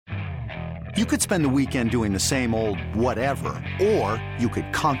You could spend the weekend doing the same old whatever, or you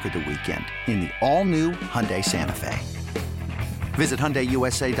could conquer the weekend in the all-new Hyundai Santa Fe. Visit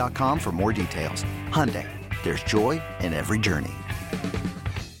HyundaiUSA.com for more details. Hyundai, there's joy in every journey.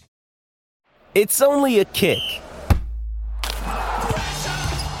 It's only a kick,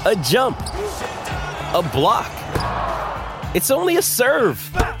 a jump, a block. It's only a serve.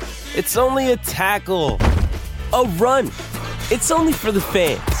 It's only a tackle, a run. It's only for the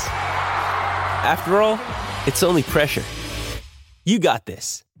fans. After all, it's only pressure. You got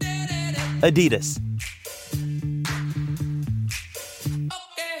this. Adidas.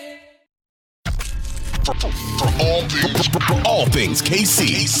 For all things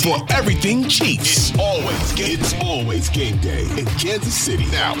KC, for everything Chiefs. It's always game day in Kansas City.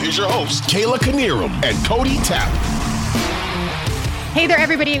 Now, here's your host, Kayla Knierim and Cody Tapp. Hey there,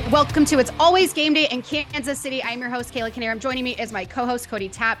 everybody. Welcome to It's Always Game Day in Kansas City. I'm your host, Kayla Knierim. Joining me is my co-host, Cody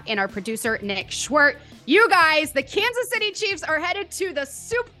Tapp, and our producer, Nick Schwerdt. You guys, the Kansas City Chiefs are headed to the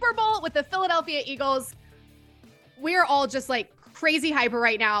Super Bowl with the Philadelphia Eagles. We're all just like crazy hyper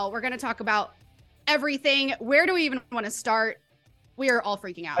right now. We're going to talk about everything. Where do we even want to start? We are all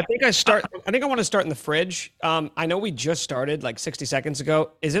freaking out. I think I want to start in the fridge. I know we just started like 60 seconds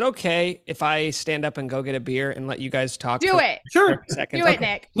ago. Is it okay if I stand up and go get a beer and let you guys talk? Do it. Sure. Do it,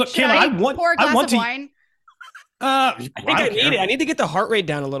 Nick. Look, Should Kim, I pour a glass of wine? I think I need it. I need to get the heart rate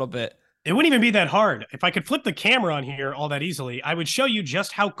down a little bit. It wouldn't even be that hard. If I could flip the camera on here all that easily, I would show you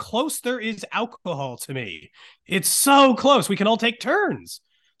just how close there is alcohol to me. It's so close. We can all take turns.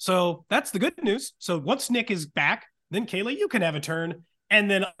 So that's the good news. So once Nick is back, then Kayla, you can have a turn, and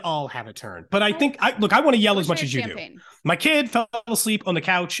then I'll have a turn. But I think, I want to yell as much as you do. My kid fell asleep on the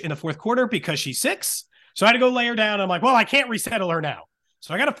couch in the fourth quarter because she's 6. So I had to go lay her down. I'm like, well, I can't resettle her now.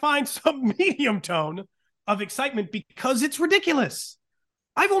 So I got to find some medium tone of excitement because it's ridiculous.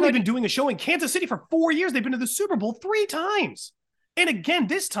 I've only been doing a show in Kansas City for 4 years. They've been to the Super Bowl 3 times. And again,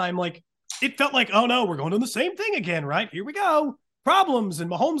 this time, like, it felt like, oh no, we're going to the same thing again, right? Here we go. Problems.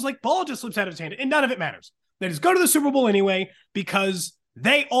 And Mahomes, like, ball just slips out of his hand. And none of it matters. They just go to the Super Bowl anyway because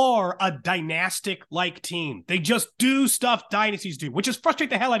they are a dynastic-like team. They just do stuff dynasties do, which is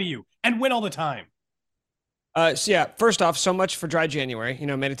frustrate the hell out of you and win all the time. So yeah, first off, so much for dry January. You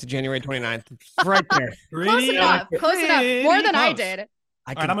know, made it to January 29th. Right there. Close enough. More than I did.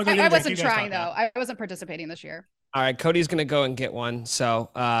 I wasn't trying, though. I wasn't participating this year. All right, Cody's going to go and get one. So,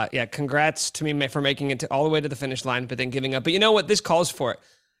 yeah, congrats to me for making it all the way to the finish line, but then giving up. But you know what? This calls for it.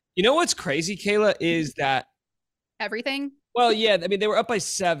 You know what's crazy, Kayla, is that everything? Well, yeah, I mean, they were up by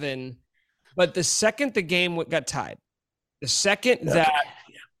 7, but the second the game got tied, the second that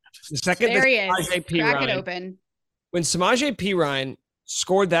Samaje Perine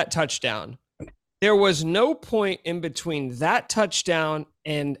scored that touchdown, there was no point in between that touchdown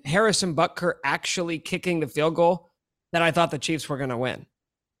and Harrison Butker actually kicking the field goal that I thought the Chiefs were going to win.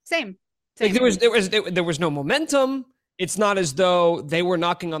 Same. Like there was no momentum. It's not as though they were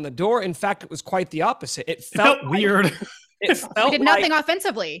knocking on the door. In fact, it was quite the opposite. It felt weird. We did nothing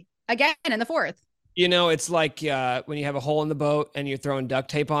offensively again in the fourth. You know, it's like when you have a hole in the boat and you're throwing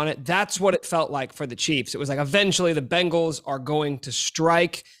duct tape on it. That's what it felt like for the Chiefs. It was like eventually the Bengals are going to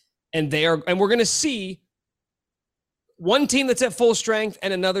strike, and we're going to see one team that's at full strength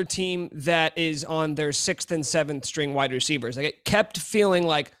and another team that is on their 6th and 7th string wide receivers. Like, it kept feeling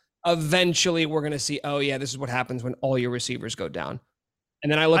like eventually we're going to see, oh yeah, this is what happens when all your receivers go down.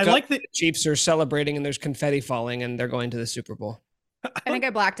 And then I look up, the Chiefs are celebrating and there's confetti falling and they're going to the Super Bowl. I think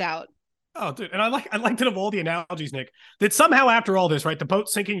I blacked out. Oh, dude. And I liked it of all the analogies, Nick, that somehow after all this, right, the boat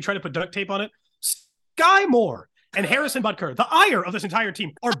sinking, you try to put duct tape on it. Sky Moore and Harrison Butker, the ire of this entire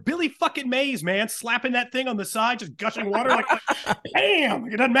team, are Billy fucking Mays, man, slapping that thing on the side, just gushing water. Like, damn,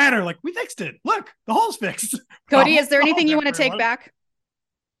 it doesn't matter. Like, we fixed it. Look, the hole's fixed. Cody, is there anything you want to take back?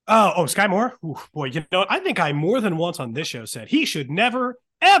 Oh, Sky Moore? Ooh, boy, you know what? I think I more than once on this show said he should never,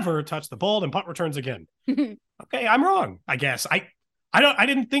 ever touch the ball in punt returns again. Okay, I'm wrong, I guess. I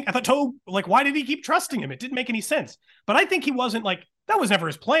thought Toe, like, why did he keep trusting him? It didn't make any sense. But I think he wasn't like, that was never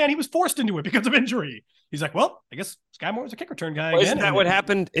his plan. He was forced into it because of injury. He's like, well, I guess Sky Moore's a kick return guy again. Isn't that what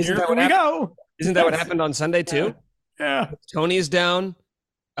happened? Isn't that what happened on Sunday too? Yeah. Tony is down.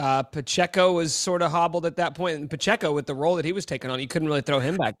 Pacheco was sort of hobbled at that point. And Pacheco, with the role that he was taking on, you couldn't really throw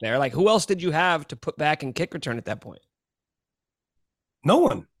him back there. Like, who else did you have to put back in kick return at that point? No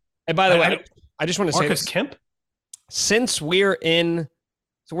one. And by the way, I just want to say Marcus Kemp? Since we're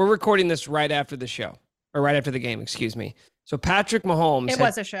recording this right after the show, or right after the game, excuse me. So Patrick Mahomes. It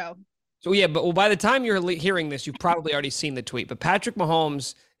was a show. So yeah, but by the time you're hearing this, you've probably already seen the tweet. But Patrick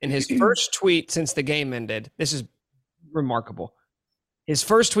Mahomes, in his first tweet since the game ended, this is remarkable. His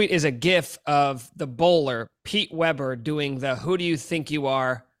first tweet is a GIF of the bowler, Pete Weber, doing the "Who do you think you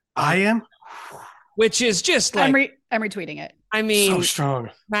are?" I am. Which is just like I'm retweeting it. I mean, So strong.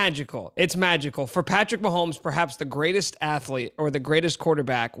 magical. It's magical. For Patrick Mahomes, perhaps the greatest athlete or the greatest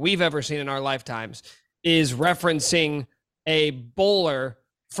quarterback we've ever seen in our lifetimes, is referencing a bowler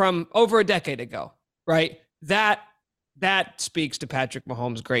from over a decade ago, right? That speaks to Patrick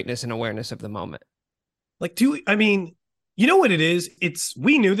Mahomes' greatness and awareness of the moment. Like, you know what it is?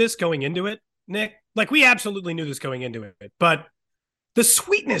 We knew this going into it, Nick. Like, we absolutely knew this going into it. But the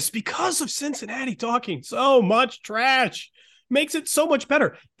sweetness, because of Cincinnati talking so much trash, makes it so much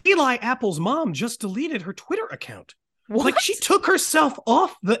better. Eli Apple's mom just deleted her Twitter account. What? Like, she took herself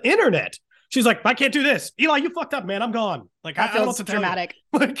off the internet. She's like, I can't do this. Eli, you fucked up, man. I'm gone. Like, That I don't know feels what to tell you. dramatic.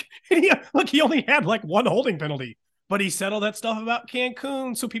 Like, he only had like one holding penalty, but he said all that stuff about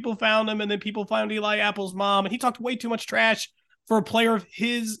Cancun. So people found him, and then people found Eli Apple's mom, and he talked way too much trash for a player of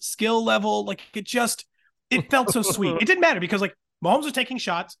his skill level. Like, it felt so sweet. It didn't matter because, like, Mahomes was taking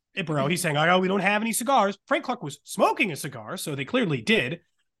shots at Burrow. He's saying, we don't have any cigars. Frank Clark was smoking a cigar, so they clearly did.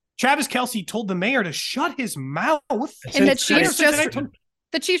 Travis Kelce told the mayor to shut his mouth. And the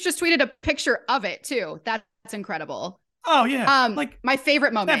Chiefs just tweeted a picture of it too. That's incredible. Oh yeah. Like my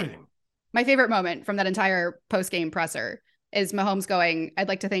favorite moment. Everything. My favorite moment from that entire post-game presser is Mahomes going, "I'd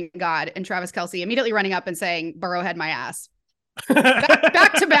like to thank God," and Travis Kelce immediately running up and saying, "Burrow had my ass."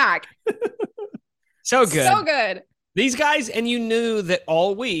 back to back. So good. So good. These guys, and you knew that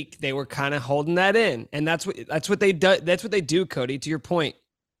all week they were kind of holding that in, and that's what they do. That's what they do, Cody. To your point,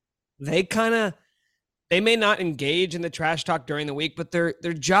 they may not engage in the trash talk during the week, but they're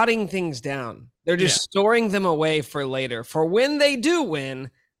jotting things down. They're just storing them away for later, for when they do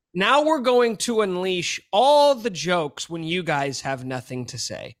win. Now we're going to unleash all the jokes when you guys have nothing to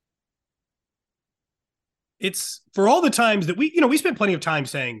say. It's for all the times that we spent plenty of time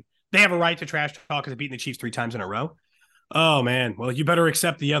saying they have a right to trash talk because they've beaten the Chiefs 3 times in a row. Oh, man. Well, you better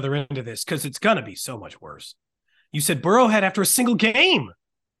accept the other end of this because it's going to be so much worse. You said Burrowhead after a single game.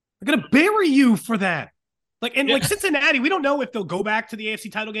 They're going to bury you for that. Like Cincinnati, we don't know if they'll go back to the AFC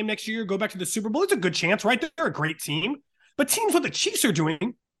title game next year, go back to the Super Bowl. It's a good chance, right? They're a great team. But teams what the Chiefs are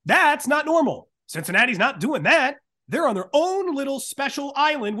doing, that's not normal. Cincinnati's not doing that. They're on their own little special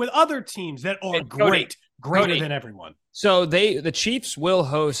island with other teams that are greater than everyone. So the Chiefs will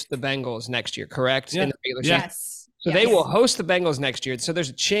host the Bengals next year, correct? Yeah. In the regular season. Yes. So they will host the Bengals next year. So there's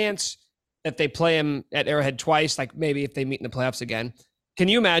a chance that they play them at Arrowhead twice, like maybe if they meet in the playoffs again. Can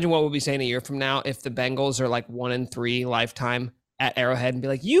you imagine what we'll be saying a year from now if the Bengals are like 1-3 lifetime at Arrowhead and be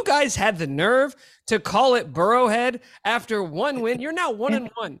like, you guys had the nerve to call it Burrowhead after one win? You're now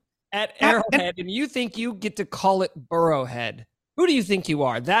 1-1 at Arrowhead, and you think you get to call it Burrowhead. Who do you think you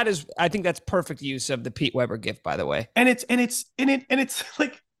are? I think that's perfect use of the Pete Weber gift, by the way. And it's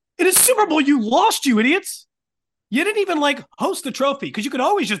like in a Super Bowl, you lost, you idiots. You didn't even like host the trophy because you could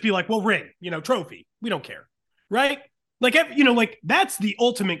always just be like, well, ring, trophy. We don't care. Right? Like, that's the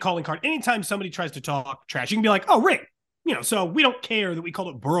ultimate calling card. Anytime somebody tries to talk trash, you can be like, oh, ring. So we don't care that we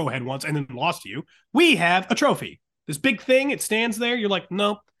called it Burrowhead once and then lost to you. We have a trophy. This big thing, it stands there. You're like,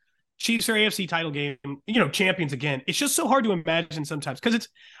 no, Chiefs are AFC title game, champions again. It's just so hard to imagine sometimes because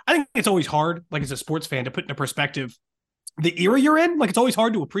I think it's always hard, like as a sports fan, to put into perspective the era you're in. Like, it's always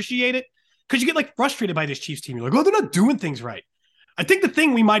hard to appreciate it because you get like frustrated by this Chiefs team. You're like, oh, they're not doing things right. I think the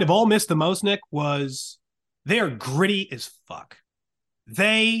thing we might have all missed the most, Nick, was they are gritty as fuck.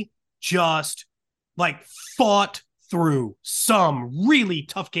 They just like fought through some really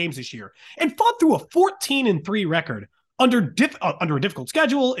tough games this year and fought through a 14-3 record under a difficult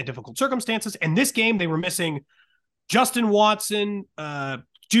schedule and difficult circumstances. And this game, they were missing Justin Watson,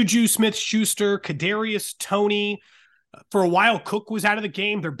 Juju Smith-Schuster, Kadarius Toney. For a while, Cook was out of the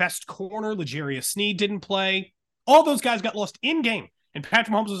game. Their best corner, L'Jarius Sneed, didn't play. All those guys got lost in-game. And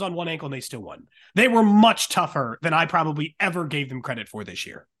Patrick Mahomes was on one ankle and they still won. They were much tougher than I probably ever gave them credit for this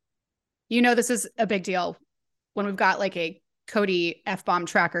year. This is a big deal when we've got like a Cody F-bomb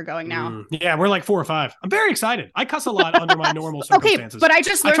tracker going now. Yeah, we're like 4 or 5. I'm very excited. I cuss a lot under my normal circumstances. Okay, but I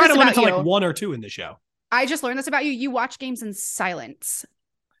just learned try this to limit about to you. like 1 or 2 in the show. I just learned this about you. You watch games in silence.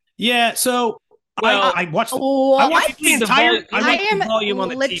 Yeah, so I watched the entire volume on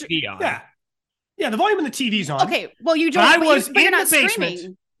the TV on. Yeah, the volume on the TV's on. Okay, well, you don't. I was but you're in not the basement.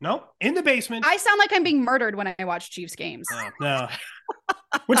 streaming. No, in the basement. I sound like I'm being murdered when I watch Chiefs games. No.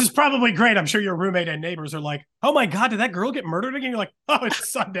 Which is probably great. I'm sure your roommate and neighbors are like, oh my God, did that girl get murdered again? You're like, oh, it's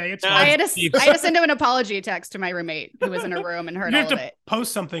Sunday. It's fine. I had to send an apology text to my roommate who was in her room and heard all of it. You have to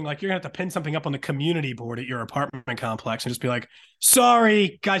post something, like you're going to have to pin something up on the community board at your apartment complex and just be like,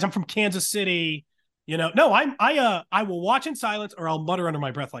 sorry, guys, I'm from Kansas City. I will watch in silence or I'll mutter under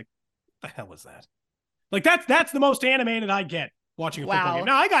my breath like, "The hell was that?" Like that's the most animated I get watching a football game.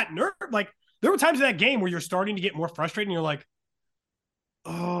 Now I got nerved. Like there were times in that game where you're starting to get more frustrated and you're like,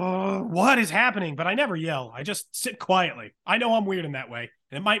 "Oh, what is happening?" But I never yell. I just sit quietly. I know I'm weird in that way,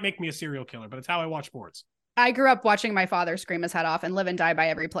 and it might make me a serial killer, but it's how I watch sports. I grew up watching my father scream his head off and live and die by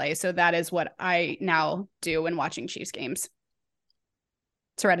every play. So that is what I now do when watching Chiefs games.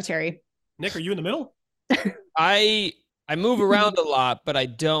 It's hereditary. Nick, are you in the middle? I move around a lot, but I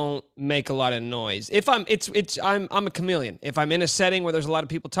don't make a lot of noise. If I'm a chameleon. If I'm in a setting where there's a lot of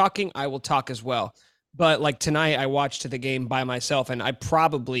people talking, I will talk as well. But like tonight, I watched the game by myself, and I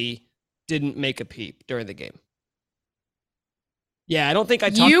probably didn't make a peep during the game. Yeah, I don't think I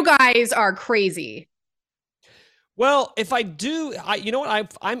talked. You guys are crazy. Well, if I do, you know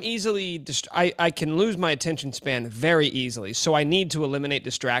what? I'm easily I can lose my attention span very easily. So I need to eliminate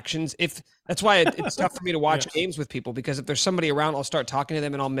distractions. That's why it's tough for me to watch games with people, because if there's somebody around, I'll start talking to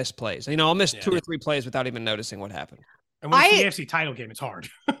them and I'll miss plays. I'll miss 2 or 3 plays without even noticing what happened. And when it's the AFC title game, it's hard.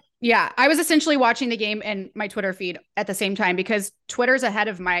 Yeah, I was essentially watching the game and my Twitter feed at the same time because Twitter's ahead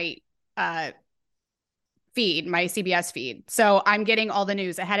of my feed, my CBS feed. So I'm getting all the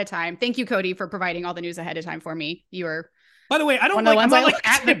news ahead of time. Thank you, Cody, for providing all the news ahead of time for me. You were, by the way, I'm not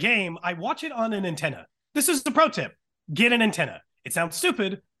at the game. I watch it on an antenna. This is the pro tip. Get an antenna. It sounds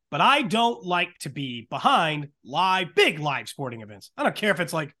stupid, but I don't like to be behind big live sporting events. I don't care if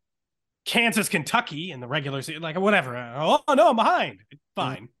it's like Kansas, Kentucky in the regular season, like whatever. Oh no, I'm behind. It's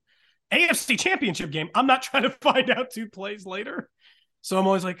fine. AFC Championship game. I'm not trying to find out 2 plays later. So I'm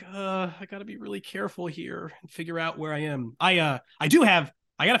always like, I got to be really careful here and figure out where I am. I got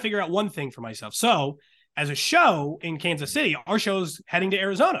to figure out one thing for myself. So as a show in Kansas City, our show's heading to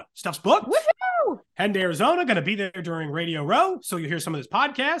Arizona. Stuff's booked. Woohoo! Heading to Arizona. Going to be there during Radio Row. So you'll hear some of this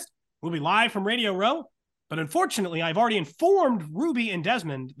podcast. We'll be live from Radio Row. But unfortunately, I've already informed Ruby and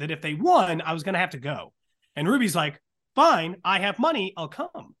Desmond that if they won, I was going to have to go. And Ruby's like, fine, I have money. I'll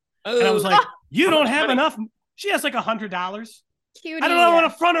come. And I was like, you don't have enough. She has like $100. Cutie. I don't know how to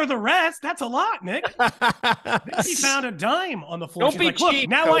front her the rest. That's a lot, Nick. She found a dime on the floor. Don't She's be like, cheap, look,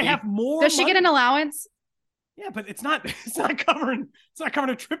 now Cody. I have more. Does she get an allowance? Yeah, but it's not covering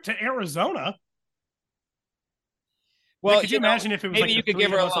a trip to Arizona. Well, Nick, could you imagine if it was maybe like you could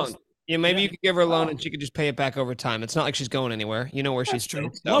give her a loan. Yeah, maybe you could give her a loan and she could just pay it back over time. It's not like she's going anywhere. You know where she's true.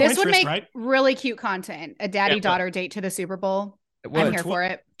 staying, Low This would interest, make right? really cute content. A daddy-daughter date to the Super Bowl. I'm here for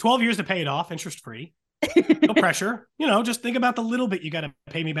it. 12 years to pay it off, interest-free. No pressure. Just think about the little bit you got to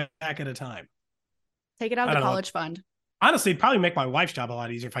pay me back at a time. Take it out of the college fund. Honestly, it'd probably make my wife's job a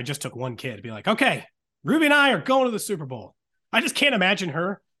lot easier if I just took one kid. Be like, okay, Ruby and I are going to the Super Bowl. I just can't imagine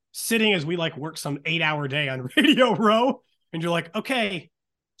her sitting as we work some 8-hour day on Radio Row. And you're like, okay,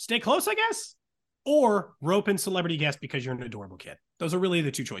 stay close, I guess. Or rope in celebrity guest because you're an adorable kid. Those are really the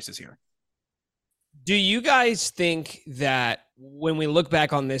 2 choices here. Do you guys think that when we look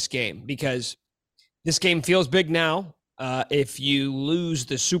back on this game, because this game feels big now, if you lose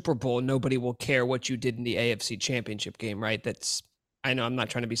the Super Bowl, nobody will care what you did in the AFC Championship game, right? I know I'm not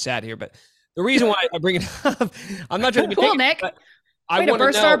trying to be sad here, but the reason why I bring it up, I'm not trying to be cool, negative, Nick. I Way to want to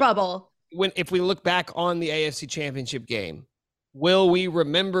burst know our bubble. if we look back on the AFC Championship game, will we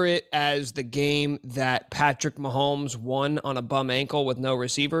remember it as the game that Patrick Mahomes won on a bum ankle with no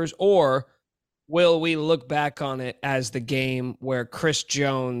receivers, or will we look back on it as the game where Chris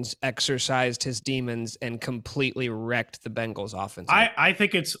Jones exercised his demons and completely wrecked the Bengals offense? I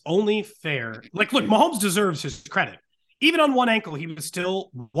think it's only fair. Look, Mahomes deserves his credit. Even on one ankle, he was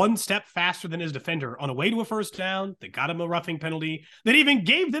still one step faster than his defender on a way to a first down. They got him a roughing penalty that even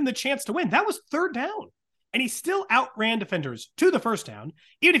gave them the chance to win. That was 3rd down. And he still outran defenders to the first down.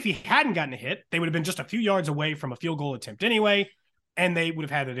 Even if he hadn't gotten a hit, they would have been just a few yards away from a field goal attempt anyway. And they would have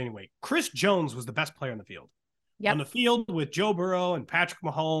had it anyway. Chris Jones was the best player on the field. Yep. On the field with Joe Burrow and Patrick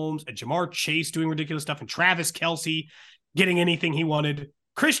Mahomes and Jamar Chase doing ridiculous stuff and Travis Kelce getting anything he wanted.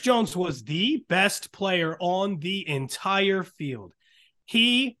 Chris Jones was the best player on the entire field.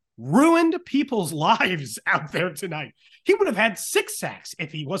 He ruined people's lives out there tonight. He would have had 6 sacks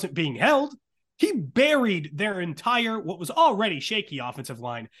if he wasn't being held. He buried their entire, what was already shaky offensive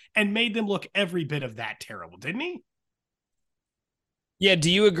line and made them look every bit of that terrible, didn't he? Yeah,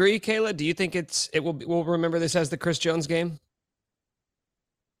 do you agree, Kayla? Do you think we'll remember this as the Chris Jones game?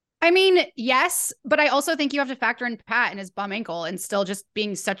 I mean, yes, but I also think you have to factor in Pat and his bum ankle and still just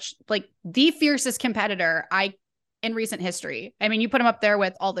being such the fiercest competitor in recent history. I mean, you put him up there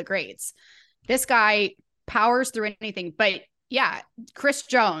with all the greats. This guy powers through anything. But yeah, Chris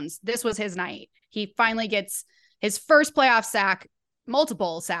Jones, this was his night. He finally gets his first playoff sack,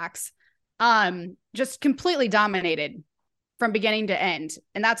 multiple sacks. Just completely dominated from beginning to end.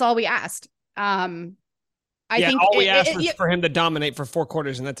 And that's all we asked. I think all we asked was for him to dominate for 4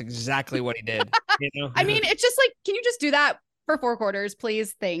 quarters, and that's exactly what he did. I mean, it's just like, can you just do that for 4 quarters,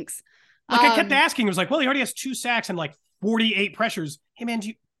 please? Thanks. I kept asking. It was like, well, he already has 2 sacks and like 48 pressures. Hey, man, do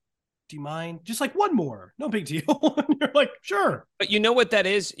you mind? Just like one more. No big deal. You're like, sure. But you know what that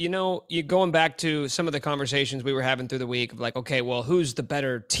is? You're going back to some of the conversations we were having through the week of like, okay, well, who's the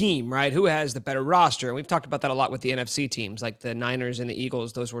better team, right? Who has the better roster? And we've talked about that a lot with the NFC teams, like the Niners and the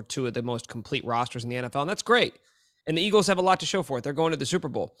Eagles. Those were 2 of the most complete rosters in the NFL, and that's great. And the Eagles have a lot to show for it. They're going to the Super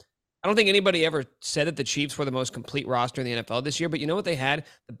Bowl. I don't think anybody ever said that the Chiefs were the most complete roster in the NFL this year, but you know what they had?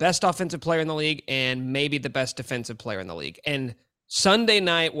 The best offensive player in the league and maybe the best defensive player in the league. And Sunday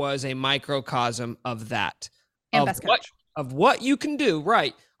night was a microcosm of that. And best coach. Of what you can do,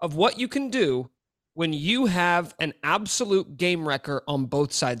 right? Of what you can do when you have an absolute game wrecker on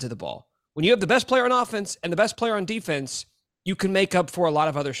both sides of the ball. When you have the best player on offense and the best player on defense, you can make up for a lot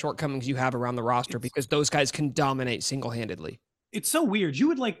of other shortcomings you have around the roster because those guys can dominate single-handedly. It's so weird. You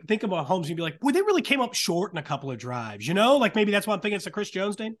would like think about Holmes and be like, well, they really came up short in a couple of drives, Like maybe that's why I'm thinking it's the Chris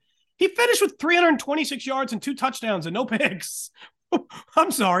Jones thing. He finished with 326 yards and 2 touchdowns and no picks.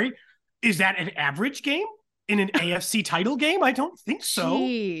 I'm sorry. Is that an average game in an AFC title game? I don't think so.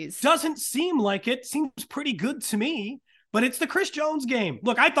 Jeez. Doesn't seem like it. Seems pretty good to me, but it's the Chris Jones game.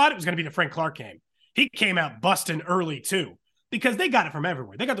 Look, I thought it was going to be the Frank Clark game. He came out busting early too because they got it from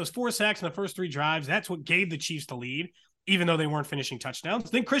everywhere. They got those 4 sacks in the first 3 drives. That's what gave the Chiefs the lead, even though they weren't finishing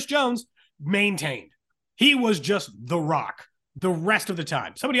touchdowns. Then Chris Jones maintained. He was just the rock the rest of the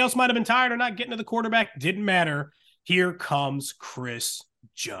time. Somebody else might have been tired or not getting to the quarterback. Didn't matter. Here comes Chris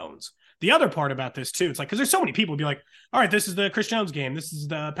Jones. The other part about this too, it's like, because there's so many people who be like, all right, this is the Chris Jones game. This is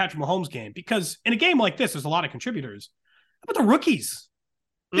the Patrick Mahomes game. Because in a game like this, there's a lot of contributors. How about the rookies?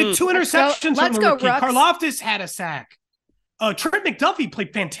 They had 2 interceptions from the rookie. Karlaftis had a sack. Trent McDuffie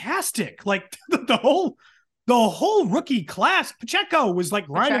played fantastic. Like the whole rookie class. Pacheco was like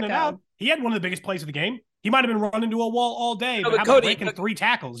grinding it out. He had one of the biggest plays of the game. He might have been running into a wall all day. But how about breaking 3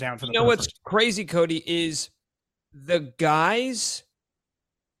 tackles down for the You know what's crazy, Cody, is the guys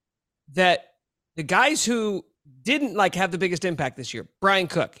who didn't like have the biggest impact this year. Brian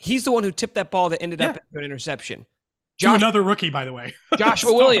Cook, he's the one who tipped that ball that ended up into an interception. Another rookie, by the way.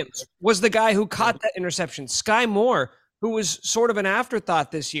 Joshua Williams was the guy who caught that interception. Sky Moore, who was sort of an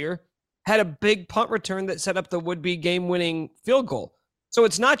afterthought this year, had a big punt return that set up the would-be game-winning field goal. So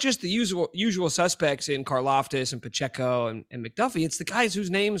it's not just the usual suspects in Karlaftis and Pacheco and McDuffie. It's the guys whose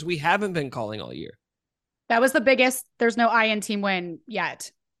names we haven't been calling all year. That was the biggest. There's no IN team win yet.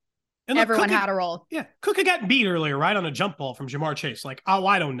 And look, everyone had a role. Yeah. Cook had gotten beat earlier, right? On a jump ball from Jamar Chase. Like, oh,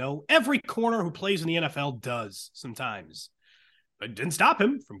 I don't know. Every corner who plays in the NFL does sometimes. But it didn't stop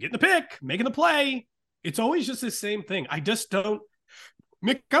him from getting the pick, making the play. It's always just the same thing. I just don't.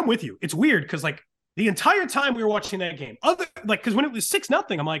 Mick, I'm with you. It's weird because, like, the entire time we were watching that game, because when it was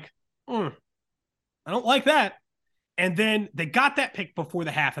 6-0, I'm like, I don't like that. And then they got that pick before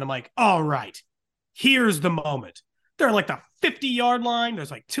the half, and I'm like, all right, here's the moment. They're like the 50-yard line.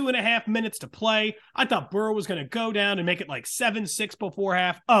 There's like 2.5 minutes to play. I thought Burrow was going to go down and make it like 7-6 before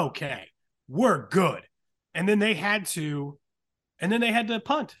half. Okay, we're good. And then they had to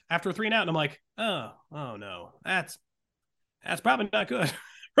punt after 3 and out. And I'm like, oh no, that's probably not good.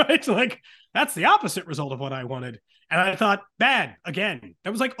 Right? Like, that's the opposite result of what I wanted. And I thought, bad again.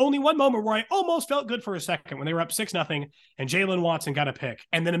 There was like only one moment where I almost felt good for a second when they were up 6-0 and Jalen Watson got a pick.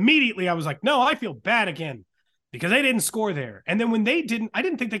 And then immediately I was like, no, I feel bad again because they didn't score there. And then when they didn't, I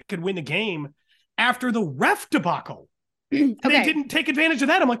didn't think they could win the game after the ref debacle. Okay. They didn't take advantage of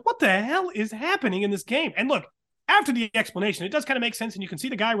that. I'm like, what the hell is happening in this game? And look, after the explanation, it does kind of make sense. And you can see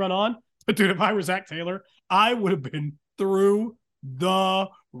the guy run on. But dude, if I were Zach Taylor, I would have been through the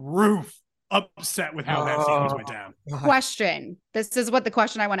roof upset with how that sequence went down. Question. This is what the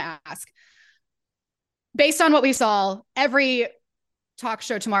question I want to ask. Based on what we saw, every talk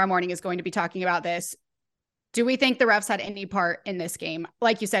show tomorrow morning is going to be talking about this. Do we think the refs had any part in this game?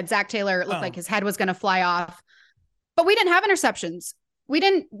 Like you said, Zach Taylor looked like his head was going to fly off, but we didn't have interceptions.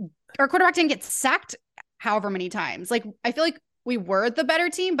 Our quarterback didn't get sacked however many times. Like, I feel like we were the better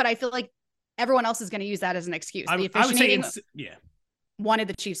team, but I feel like everyone else is going to use that as an excuse. I would say, wanted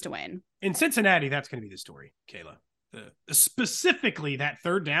the Chiefs to win. In Cincinnati, that's going to be the story, Kayla. Specifically that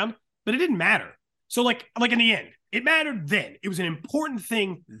 3rd down, but it didn't matter. So like in the end, it mattered then. It was an important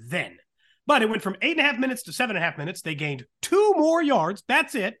thing then. But it went from 8.5 minutes to 7.5 minutes. They gained 2 more yards.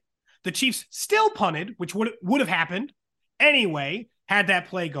 That's it. The Chiefs still punted, which would have happened anyway, had that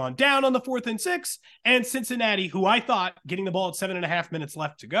play gone down on the 4th and 6. And Cincinnati, who I thought getting the ball at 7.5 minutes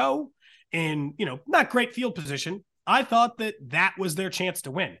left to go, in, not great field position. I thought that was their chance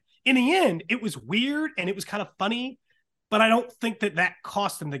to win. In the end, it was weird and it was kind of funny, but I don't think that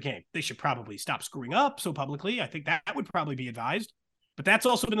cost them the game. They should probably stop screwing up so publicly. I think that would probably be advised. But that's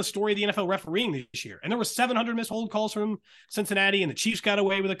also been the story of the NFL refereeing this year. And there were 700 missed hold calls from Cincinnati, and the Chiefs got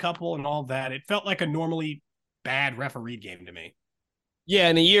away with a couple and all that. It felt like a normally bad refereed game to me. Yeah,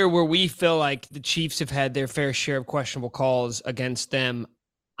 in a year where we feel like the Chiefs have had their fair share of questionable calls against them,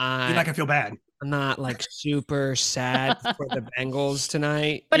 You're not going to feel bad. I'm not like super sad for the Bengals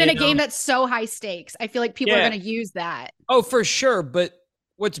tonight. But in a game that's so high stakes, I feel like people are going to use that. Oh, for sure. But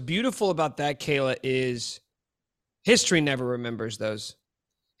what's beautiful about that, Kayla, is history never remembers those.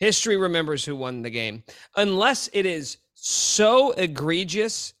 History remembers who won the game. Unless it is so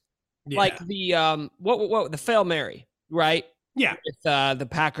egregious, like the the Fail Mary, right? Yeah. With the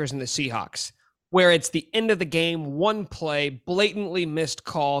Packers and the Seahawks, where it's the end of the game, one play, blatantly missed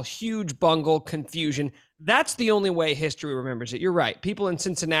call, huge bungle, confusion. That's the only way history remembers it. You're right. People in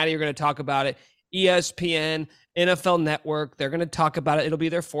Cincinnati are going to talk about it. ESPN, NFL Network, they're going to talk about it. It'll be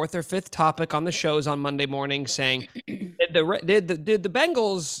their fourth or fifth topic on the shows on Monday morning saying, did the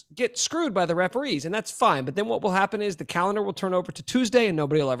Bengals get screwed by the referees? And that's fine. But then what will happen is the calendar will turn over to Tuesday and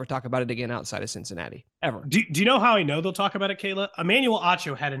nobody will ever talk about it again outside of Cincinnati, ever. Do you know how I know they'll talk about it, Kayla? Emmanuel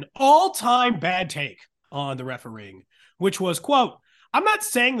Acho had an all-time bad take on the refereeing, which was, quote, I'm not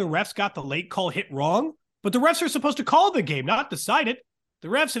saying the refs got the late call hit wrong, but the refs are supposed to call the game, not decide it. The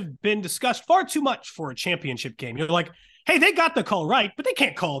refs have been discussed far too much for a championship game. You're like, hey, they got the call right, but they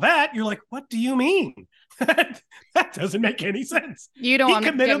can't call that. You're like, what do you mean? That doesn't make any sense. You don't want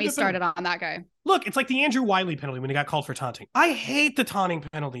to get me started on that guy. Look, it's like the Andrew Wiley penalty when he got called for taunting. I hate the taunting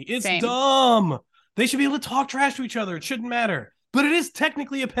penalty. It's dumb. They should be able to talk trash to each other. It shouldn't matter. But it is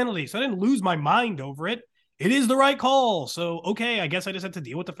technically a penalty, so I didn't lose my mind over it. It is the right call. So, okay, I guess I just have to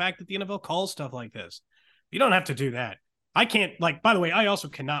deal with the fact that the NFL calls stuff like this. You don't have to do that. I can't, by the way, I also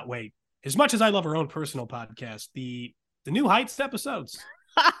cannot wait. As much as I love our own personal podcast, the New Heights episodes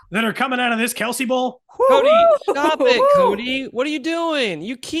that are coming out of this Kelsey Bowl. Cody, stop it, Cody. What are you doing?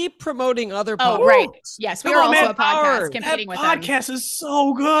 You keep promoting other podcasts. Oh, right. Yes, we are also a podcast competing with them. That podcast is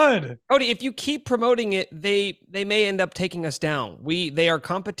so good. Cody, if you keep promoting it, they may end up taking us down. They are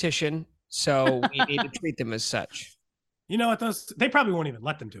competition, so we need to treat them as such. You know what? They probably won't even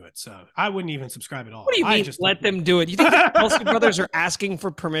let them do it. So I wouldn't even subscribe at all. What do you mean just let them do it? You think the Kelsey brothers are asking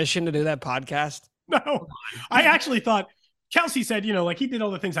for permission to do that podcast? No, I actually thought Kelsey said, he did all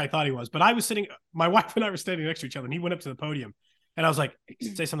the things I thought he was, but I was my wife and I were standing next to each other and he went up to the podium and I was like,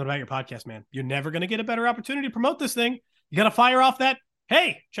 say something about your podcast, man. You're never going to get a better opportunity to promote this thing. You got to fire off that.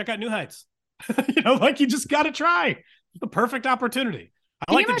 Hey, check out New Heights. You just got to try. It's the perfect opportunity.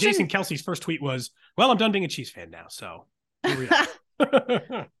 I like that Jason Kelsey's first tweet was, well, I'm done being a Chiefs fan now. So.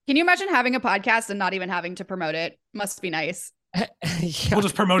 Can you imagine having a podcast and not even having to promote it? Must be nice. Yeah. We'll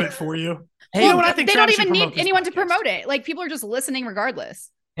just promote it for you. Hey, I think they don't even need anyone to promote it. Like, people are just listening regardless.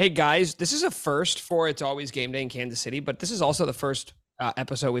 Hey guys, this is a first for It's Always Game Day in Kansas City, but this is also the first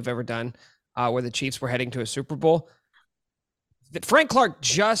episode we've ever done where the Chiefs were heading to a Super Bowl. Frank Clark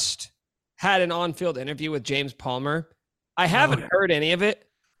just had an on-field interview with James Palmer. I haven't heard any of it.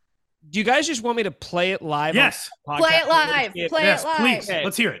 Do you guys just want me to play it live? Yes. Play it live. Play it live. Please. Okay.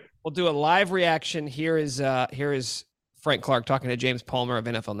 Let's hear it. We'll do a live reaction. Here is Frank Clark talking to James Palmer of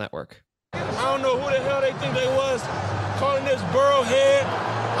NFL Network. I don't know who the hell they think they was calling this Burrowhead.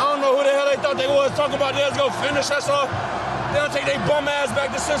 I don't know who the hell they thought they was talking about they was going to finish us off. They'll take their bum ass back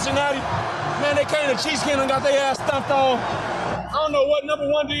to Cincinnati. Man, they came to Chiefs Kingdom and got their ass stumped on. I don't know what number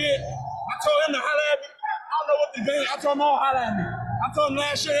one did. I told him to holler at me. I don't know what the game. I told him all holler at me. I told them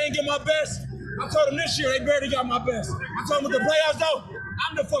last year they didn't get my best. I told them this year they barely got my best. I told them with the playoffs though,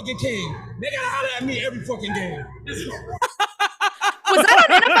 I'm the fucking king. They gotta holler at me every fucking game. Was that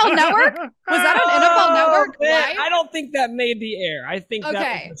on NFL Network? Was that on NFL Network? Man, I don't think that made the air. I think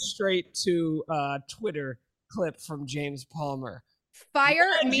that was a straight to Twitter clip from James Palmer. Fire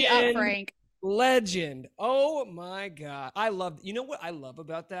me up, Frank. Legend. Oh my God. You know what I love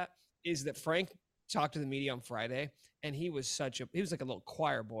about that is that Frank talked to the media on Friday. And he was he was like a little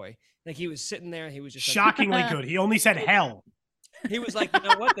choir boy. Like he was sitting there. He was just shockingly good. He only said hell. He was like, you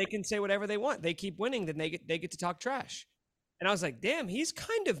know what? They can say whatever they want. They keep winning, then they get to talk trash. And I was like, damn, he's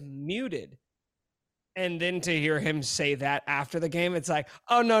kind of muted. And then to hear him say that after the game, it's like,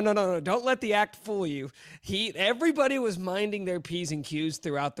 oh no. Don't let the act fool you. Everybody was minding their P's and Q's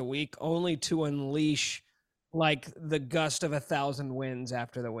throughout the week, only to unleash like the gust of 1,000 wins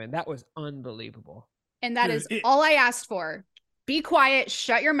after the win. That was unbelievable. And that is all I asked for. Be quiet,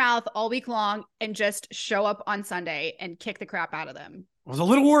 shut your mouth all week long, and just show up on Sunday and kick the crap out of them. I was a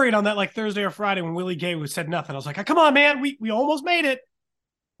little worried on that like Thursday or Friday when Willie Gay said nothing. I was like, come on, man, we almost made it.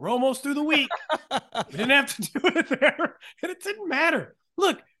 We're almost through the week. We didn't have to do it there, and it didn't matter.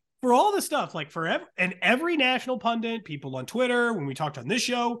 Look, for all the stuff, like every national pundit, people on Twitter, when we talked on this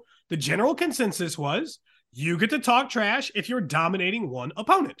show, the general consensus was you get to talk trash if you're dominating one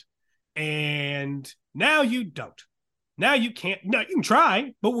opponent. And now you don't. Now you can't. No, you can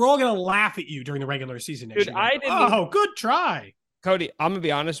try, but we're all going to laugh at you during the regular season next year. Good try. Cody, I'm going to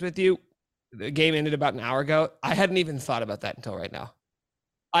be honest with you. The game ended about an hour ago. I hadn't even thought about that until right now.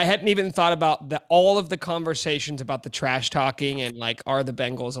 I hadn't even thought about all of the conversations about the trash talking and like, are the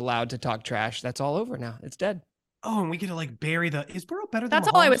Bengals allowed to talk trash? That's all over now. It's dead. Oh, and we get to like bury is Burrow better than That's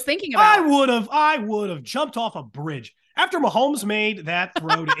Mahomes? all I was thinking about. I would have jumped off a bridge. After Mahomes made that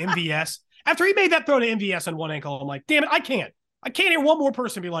throw to MVS, after he made that throw to MVS on one ankle, I'm like, damn it, I can't hear one more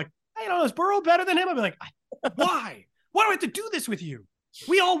person be like, hey, is Burrow better than him? I'd be like, why? Why do I have to do this with you?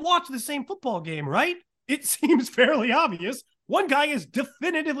 We all watch the same football game, right? It seems fairly obvious. One guy is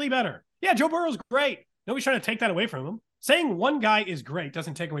definitively better. Yeah, Joe Burrow's great. Nobody's trying to take that away from him. Saying one guy is great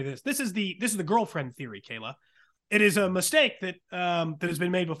doesn't take away this. This is the girlfriend theory, Kayla. It is a mistake that has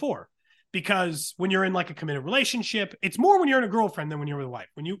been made before, because when you're in like a committed relationship, it's more when you're in a girlfriend than when you're with a wife.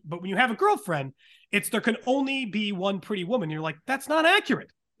 But when you have a girlfriend, there can only be one pretty woman. You're like, that's not accurate.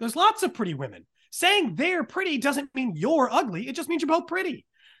 There's lots of pretty women. Saying they're pretty doesn't mean you're ugly. It just means you're both pretty.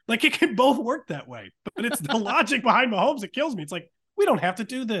 Like, it can both work that way. But it's the logic behind Mahomes that kills me. It's like, we don't have to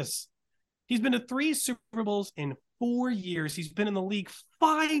do this. He's been to 3 Super Bowls in 4 years. He's been in the league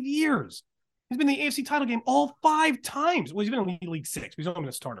 5 years. He's been in the AFC title game all 5 times. Well, he's been in the league 6. He's only been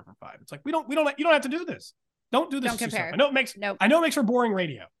a starter for 5. It's like, you don't have to do this. Don't do this. Don't compare. I know it makes for boring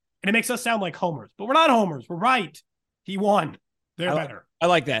radio, and it makes us sound like homers, but we're not homers. We're right. He won. They're better. I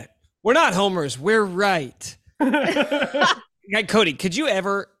like that. We're not homers. We're right. Cody, could you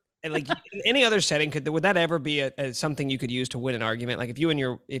ever, like, in any other setting, would that ever be something you could use to win an argument? Like, if you and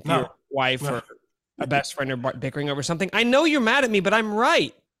your wife or a best friend are bickering over something, I know you're mad at me, but I'm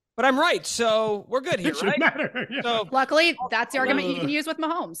right. So we're good here, right? Matter. Yeah. So, luckily, that's the argument you can use with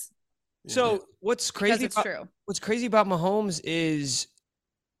Mahomes. So what's crazy? What's crazy about Mahomes is,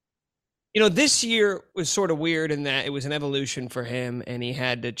 this year was sort of weird in that it was an evolution for him, and he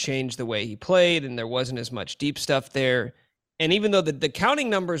had to change the way he played, and there wasn't as much deep stuff there. And even though the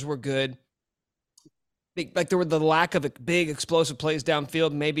counting numbers were good, like there were the lack of big explosive plays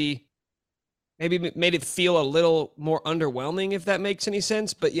downfield, maybe made it feel a little more underwhelming, if that makes any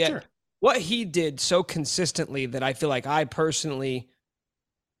sense. But yet, sure, what he did so consistently that I feel like I personally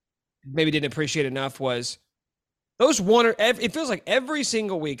maybe didn't appreciate enough was those it feels like every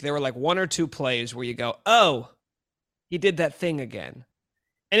single week there were like 1 or 2 plays where you go, oh, he did that thing again.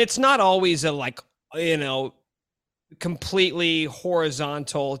 And it's not always a completely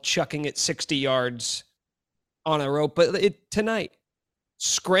horizontal chucking it 60 yards on a rope, but tonight,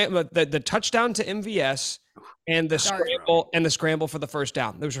 the touchdown to MVS and the scramble for the first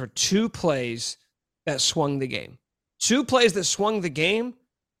down. Those were 2 plays that swung the game. 2 plays that swung the game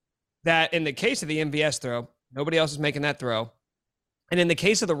that, in the case of the MVS throw, nobody else is making that throw. And in the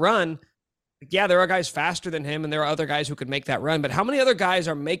case of the run, yeah, there are guys faster than him and there are other guys who could make that run, but how many other guys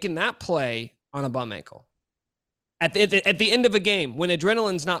are making that play on a bum ankle? At the end of a game, when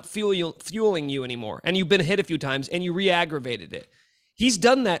adrenaline's not fueling you anymore, and you've been hit a few times and you re-aggravated it. He's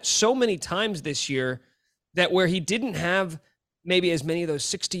done that so many times this year that where he didn't have maybe as many of those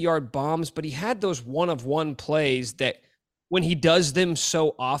 60-yard bombs, but he had those one-of-one plays that when he does them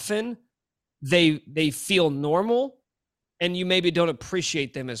so often, they feel normal, and you maybe don't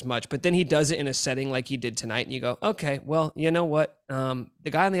appreciate them as much. But then he does it in a setting like he did tonight, and you go, okay, well, you know what? The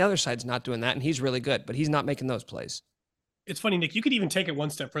guy on the other side's not doing that, and he's really good, but he's not making those plays. It's funny, Nick, you could even take it one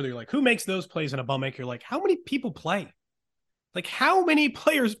step further. You're like, who makes those plays in a bum ache? You're like, how many people play? Like, how many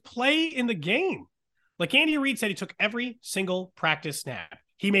players play in the game? Like Andy Reid said, he took every single practice snap.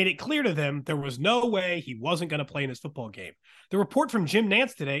 He made it clear to them there was no way he wasn't going to play in his football game. The report from Jim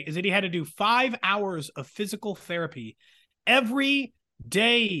Nantz today is that he had to do 5 hours of physical therapy every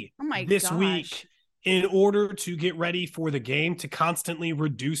day this week in order to get ready for the game, to constantly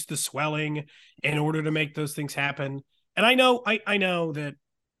reduce the swelling in order to make those things happen. And I know that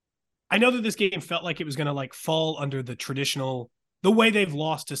this game felt like it was going to like fall under the way they've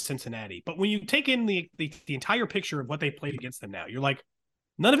lost to Cincinnati. But when you take in the entire picture of what they played against them now, you're like,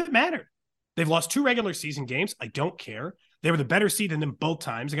 none of it mattered. They've lost 2 regular season games. I don't care. They were the better seed than them both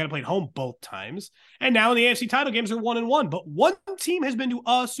times. They got to play at home both times. And now in the AFC title games, they're 1-1. But one team has been to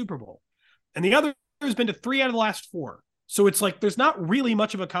a Super Bowl, and the other has been to 3 out of the last 4. So it's like there's not really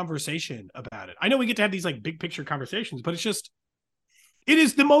much of a conversation about it. I know we get to have these like big picture conversations, but it's just It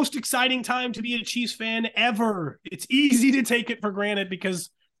is the most exciting time to be a Chiefs fan ever. It's easy to take it for granted because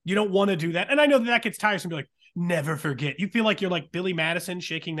you don't want to do that. And I know that gets tiresome to be like, never forget. You feel like you're like Billy Madison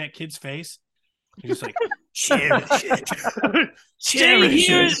shaking that kid's face. You're just like, cherish it. Stay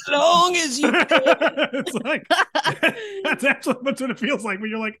here as long as you can. It's like, that's absolutely what it feels like when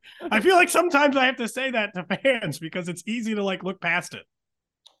you're like, I feel like sometimes I have to say that to fans because it's easy to like look past it.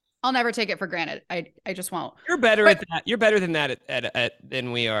 I'll never take it for granted. I just won't. You're better at that. You're better than that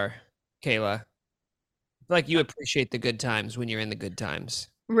than we are, Kayla. I feel like you appreciate the good times when you're in the good times.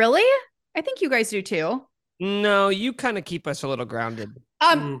 Really? I think you guys do too. No, you kind of keep us a little grounded.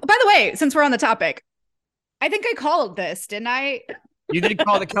 By the way, since we're on the topic, I think I called this, didn't I? You did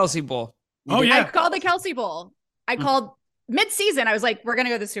call the Kelsey Bowl. Yeah. I called the Kelsey Bowl. I called mid-season. I was like, we're going to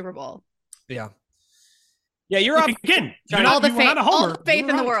go to the Super Bowl. Yeah. Yeah, you're up. Again, All the faith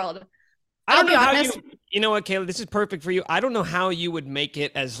in the world. I don't I'll know be how honest. you know what, Kayla, this is perfect for you. I don't know how you would make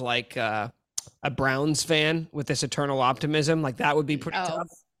it as like a Browns fan with this eternal optimism. Like that would be pretty tough.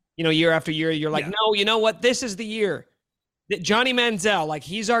 You know, year after year, you're like, no, you know what? This is the year. Johnny Manziel, like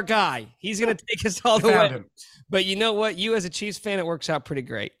he's our guy. He's going to take us all the way. But you know what? You as a Chiefs fan, it works out pretty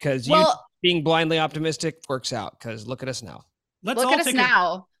great because you being blindly optimistic works out because look at us now. Look at us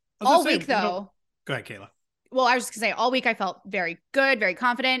now. All week, though. Go ahead, Kayla. Well, I was just going to say, all week I felt very good, very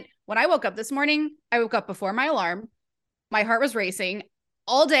confident. When I woke up this morning, I woke up before my alarm. My heart was racing.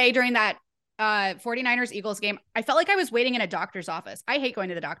 All day during that 49ers-Eagles game, I felt like I was waiting in a doctor's office. I hate going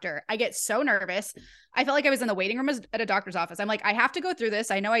to the doctor. I get so nervous. I felt like I was in the waiting room at a doctor's office. I'm like, I have to go through this.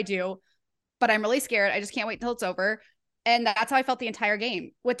 I know I do, but I'm really scared. I just can't wait until it's over. And that's how I felt the entire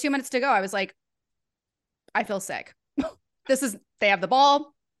game. With 2 minutes to go, I was like, I feel sick. They have the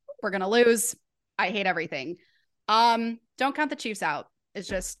ball. We're going to lose. I hate everything. Don't count the Chiefs out. It's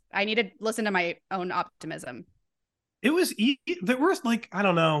just, I need to listen to my own optimism. It was there was like, I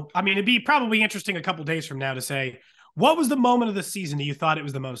don't know. I mean, it'd be probably interesting a couple days from now to say, what was the moment of the season that you thought it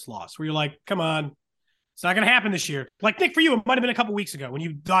was the most lost? Where you're like, come on, it's not going to happen this year. Like, Nick, for you, it might have been a couple weeks ago when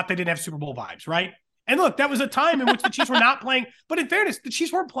you thought they didn't have Super Bowl vibes, right? And look, that was a time in which the Chiefs were not playing. But in fairness, the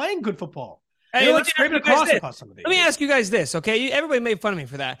Chiefs weren't playing good football. Hey, let's scrape it across some of these. Let me ask you guys this, okay? Everybody made fun of me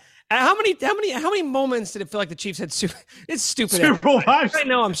for that. How many moments did it feel like the Chiefs had it's stupid. Super Bowl vibes? I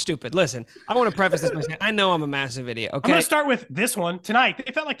know I'm stupid. Listen, I want to preface this by saying I know I'm a massive idiot. Okay, I'm going to start with this one tonight.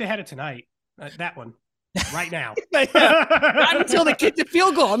 It felt like they had it tonight. That one, right now. Not until they kicked the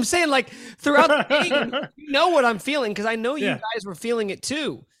field goal. I'm saying like throughout the game, you know what I'm feeling because I know you guys were feeling it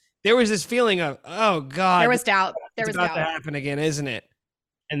too. There was this feeling of, oh God, there was doubt. There was about doubt. to happen again, isn't it?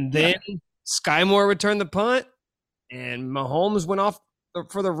 And then Sky Moore returned the punt, and Mahomes went off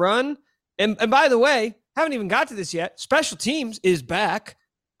for the run. And by the way, haven't even got to this yet. Special teams is back.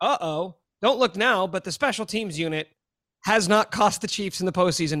 Don't look now, but the special teams unit has not cost the Chiefs in the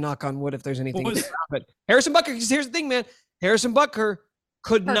postseason. Knock on wood, if there's anything. But Harrison Butker, here's the thing, man. Harrison Butker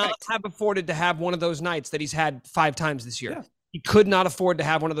could not have afforded to have one of those nights that he's had 5 times this year. Yeah. He could not afford to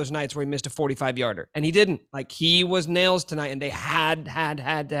have one of those nights where he missed a 45-yarder, and he didn't. Like, he was nails tonight, and they had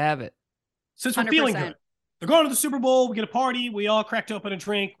to have it. Since we're 100%. Feeling good, they're going to the Super Bowl. We get a party. We all cracked open a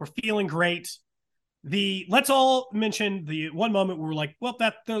drink. We're feeling great. Let's all mention the one moment where we're like, well,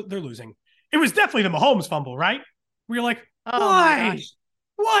 they're losing. It was definitely the Mahomes fumble, right? We were like, why?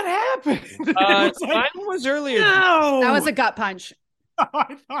 What happened? Mine was earlier. No, that was a gut punch.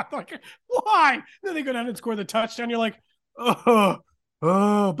 I thought, like, why? And then they go down and score the touchdown. You're like, oh,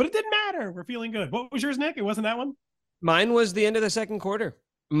 but it didn't matter. We're feeling good. What was yours, Nick? It wasn't that one? Mine was the end of the second quarter.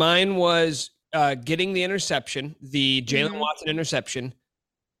 Mine was getting the interception, the Jalen Watson interception.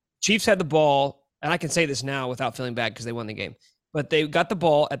 Chiefs had the ball, and I can say this now without feeling bad because they won the game. But they got the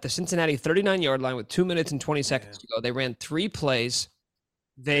ball at the Cincinnati 39-yard line with 2 minutes and 20 seconds to go. They ran 3 plays.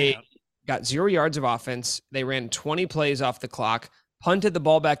 They got 0 yards of offense. They ran 20 plays off the clock, punted the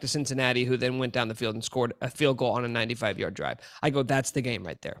ball back to Cincinnati, who then went down the field and scored a field goal on a 95-yard drive. I go, that's the game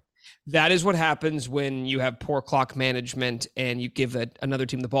right there. That is what happens when you have poor clock management and you give another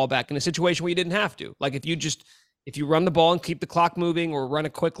team the ball back in a situation where you didn't have to. Like if you run the ball and keep the clock moving or run a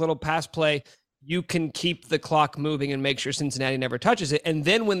quick little pass play, you can keep the clock moving and make sure Cincinnati never touches it. And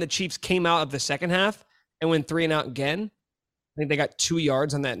then when the Chiefs came out of the second half and went 3 and out again, I think they got 2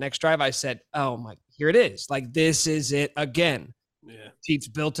 yards on that next drive. I said, oh my, here it is. Like this is it again. Yeah. Chiefs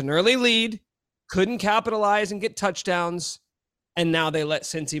built an early lead, couldn't capitalize and get touchdowns. And now they let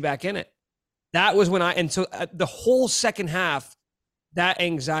Cincy back in it. That was when so the whole second half, that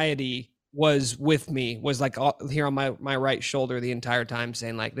anxiety was with me, was like here on my right shoulder the entire time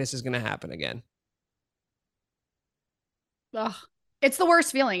saying like, this is going to happen again. Ugh. It's the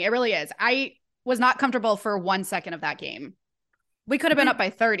worst feeling. It really is. I was not comfortable for 1 second of that game. We could have been up by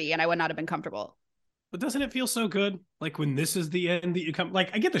 30 and I would not have been comfortable. But doesn't it feel so good? Like when this is the end that you come, like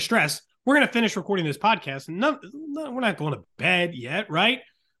I get the stress. We're going to finish recording this podcast and we're not going to bed yet, right?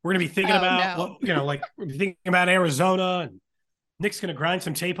 We're going to be thinking like we're thinking about Arizona, and Nick's going to grind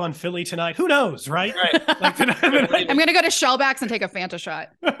some tape on Philly tonight. Who knows, right? Like I'm going to go to Shellbacks and take a Fanta shot.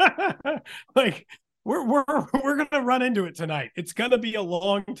 Like we're going to run into it tonight. It's going to be a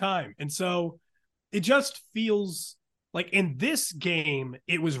long time. And so it just feels like in this game,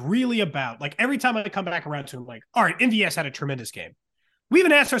 it was really about, like, every time I come back around to him, like, all right, MVS had a tremendous game. We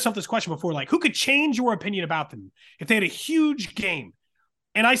even asked ourselves this question before, like, who could change your opinion about them if they had a huge game?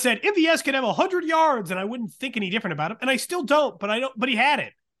 And I said, MVS could have 100 yards and I wouldn't think any different about him. And I still don't, but he had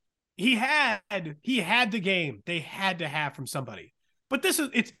it. He had the game they had to have from somebody. But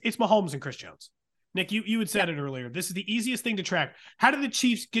it's Mahomes and Chris Jones. Nick, you had said it earlier. This is the easiest thing to track. How did the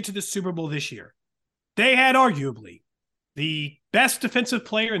Chiefs get to the Super Bowl this year? They had arguably the best defensive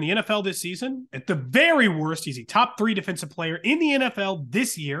player in the NFL this season. At the very worst, he's a top 3 defensive player in the NFL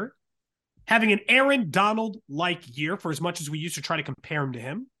this year, having an Aaron Donald-like year for as much as we used to try to compare him to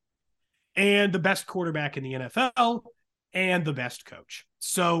him, and the best quarterback in the NFL and the best coach.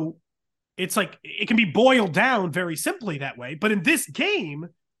 So it's like it can be boiled down very simply that way. But in this game,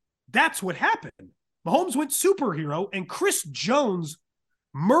 that's what happened. Mahomes went superhero, and Chris Jones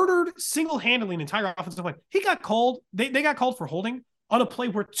murdered single-handedly an entire offensive line. He got called. They got called for holding on a play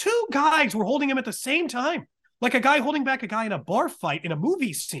where 2 guys were holding him at the same time, like a guy holding back a guy in a bar fight in a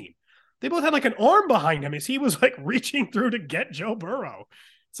movie scene. They both had like an arm behind him as he was like reaching through to get Joe Burrow.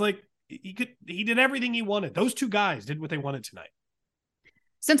 It's like he did everything he wanted. Those 2 guys did what they wanted tonight.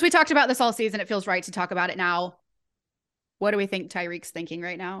 Since we talked about this all season, it feels right to talk about it now. What do we think Tyreek's thinking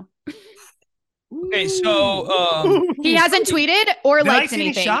right now? Okay, so he hasn't tweeted or liked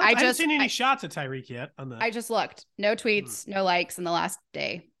anything. I haven't seen any shots at Tyreek yet. I just looked. No tweets, no likes in the last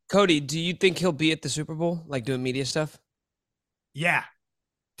day. Cody, do you think he'll be at the Super Bowl, like doing media stuff? Yeah.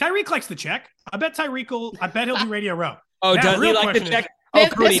 Tyreek likes the check. I bet he'll do Radio Row. Oh, now, does he like the check?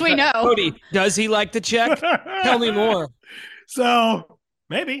 Cody, this we know. Cody, does he like the check? Tell me more. So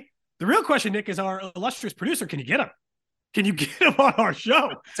maybe. The real question, Nick, is our illustrious producer. Can you get him? Can you get him on our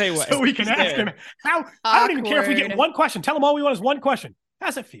show? Tell you what, so we can ask him how. Awkward. I don't even care if we get one question. Tell him all we want is one question.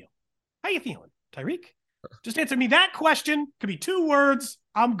 How's it feel? How you feeling, Tyreek? Just answer me that question. Could be 2 words.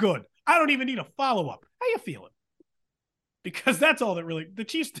 I'm good. I don't even need a follow-up. How you feeling? Because that's all that really, the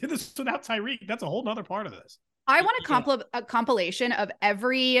Chiefs did this without Tyreek. That's a whole nother part of this. I want a compilation of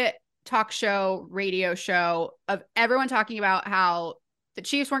every talk show, radio show, of everyone talking about how the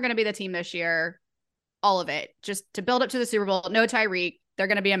Chiefs weren't going to be the team this year. All of it, just to build up to the Super Bowl. No Tyreek. They're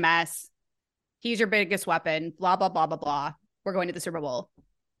going to be a mess. He's your biggest weapon. Blah, blah, blah, blah, blah. We're going to the Super Bowl.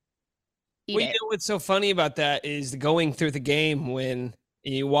 You know what's so funny about that is going through the game when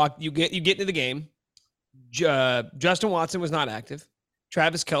you get into the game. Justin Watson was not active.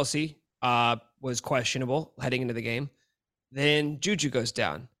 Travis Kelce was questionable heading into the game. Then Juju goes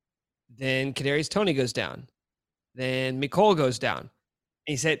down. Then Kadarius Toney goes down. Then Mecole goes down.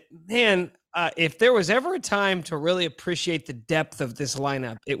 And he said, man, if there was ever a time to really appreciate the depth of this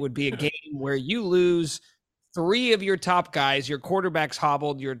lineup, it would be a game where you lose 3 of your top guys, your quarterback's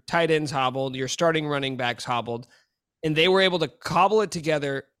hobbled, your tight ends hobbled, your starting running backs hobbled, and they were able to cobble it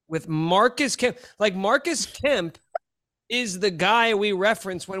together with Marcus Kemp. Like, Marcus Kemp is the guy we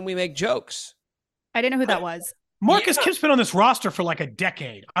reference when we make jokes. I didn't know who that was. Marcus Kemp's been on this roster for like a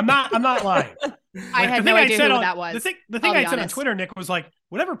decade. I'm not lying. I had no idea who that was. The thing I said on Twitter, Nick, was like,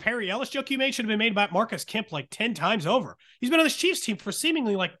 whatever Perry Ellis joke you made should have been made about Marcus Kemp like 10 times over. He's been on this Chiefs team for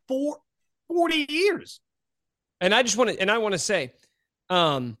seemingly like 40 years. And I want to say,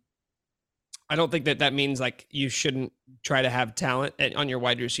 I don't think that means like you shouldn't try to have talent on your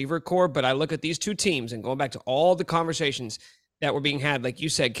wide receiver core, but I look at these 2 teams and going back to all the conversations that were being had, like you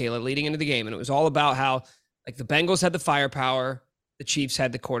said, Kayla, leading into the game, and it was all about how like the Bengals had the firepower, the Chiefs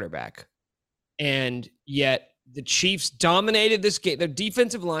had the quarterback. And yet the Chiefs dominated this game. The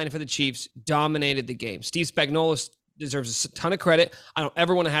defensive line for the Chiefs dominated the game. Steve Spagnuolo deserves a ton of credit. I don't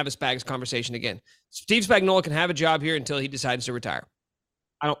ever want to have a Spags conversation again. Steve Spagnuolo can have a job here until he decides to retire.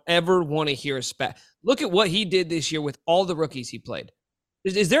 I don't ever want to hear a Spag. Look at what he did this year with all the rookies he played.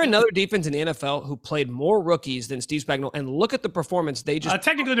 Is there another defense in the NFL who played more rookies than Steve Spagnuolo? And look at the performance they just.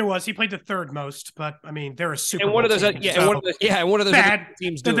 Technically, there was. He played the 3rd most, but I mean, they're a Super Bowl one of those, team, and one of those bad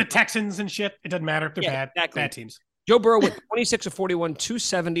teams. The Texans and shit. It doesn't matter. They're bad. Exactly. Bad teams. Joe Burrow went 26 of 41,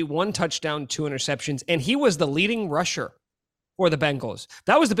 270, 1 touchdown, 2 interceptions, and he was the leading rusher for the Bengals.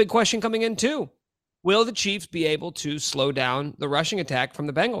 That was the big question coming in too. Will the Chiefs be able to slow down the rushing attack from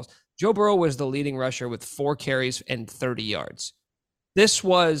the Bengals? Joe Burrow was the leading rusher with 4 carries and 30 yards. This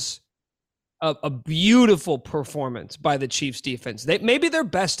was a beautiful performance by the Chiefs defense. Maybe their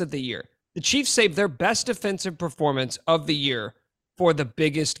best of the year. The Chiefs saved their best defensive performance of the year for the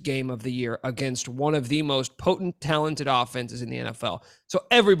biggest game of the year against one of the most potent, talented offenses in the NFL. So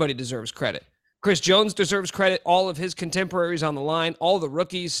everybody deserves credit. Chris Jones deserves credit. All of his contemporaries on the line, all the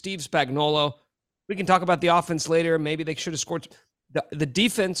rookies, Steve Spagnuolo. We can talk about the offense later. Maybe they should have scored. The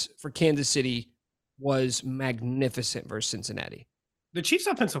defense for Kansas City was magnificent versus Cincinnati. The Chiefs'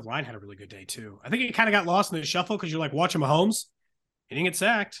 offensive line had a really good day, too. I think it kind of got lost in the shuffle because you're like watching Mahomes. He didn't get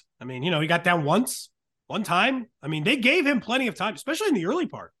sacked. I mean, he got down one time. I mean, they gave him plenty of time, especially in the early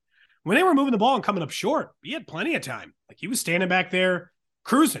part. When they were moving the ball and coming up short, he had plenty of time. Like, he was standing back there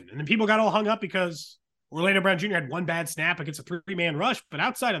cruising. And then people got all hung up because Orlando Brown Jr. had one bad snap against a 3-man rush. But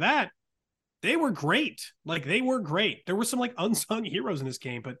outside of that, they were great. Like, they were great. There were some, like, unsung heroes in this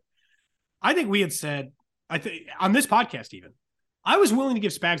game. But I think we had said, on this podcast even, I was willing to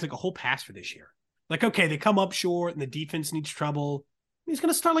give Spags like a whole pass for this year. Like, okay, they come up short and the defense needs trouble. He's going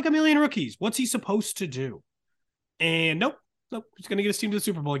to start like a million rookies. What's he supposed to do? And nope. He's going to get his team to the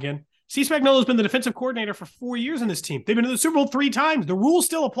Super Bowl again. Steve Spagnuolo has been the defensive coordinator for 4 years in this team. They've been to the Super Bowl 3 times. The rule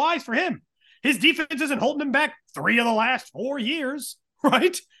still applies for him. His defense isn't holding him back 3 of the last 4 years,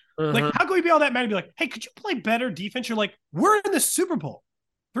 right? Like, how can we be all that mad and be like, hey, could you play better defense? You're like, we're in the Super Bowl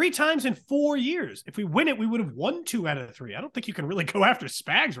 3 times in 4 years. If we win it, we would have won 2 out of the 3. I don't think you can really go after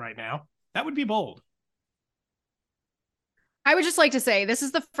Spags right now. That would be bold. I would just like to say this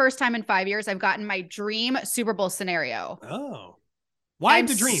is the first time in 5 years I've gotten my dream Super Bowl scenario. Oh, why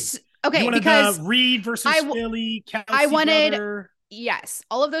the dream? Okay, because Reed versus Philly, Kelsey I wanted, brother. Yes,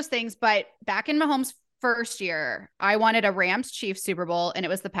 all of those things. But back in Mahomes' first year, I wanted a Rams-Chiefs Super Bowl, and it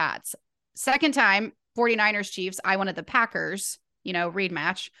was the Pats. Second time, 49ers-Chiefs, I wanted the Packers, Reed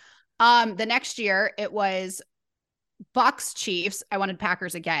match. The next year, it was Bucks-Chiefs. I wanted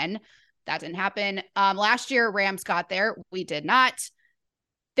Packers again. That didn't happen. Last year, Rams got there. We did not.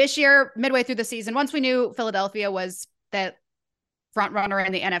 This year, midway through the season, once we knew Philadelphia was the front runner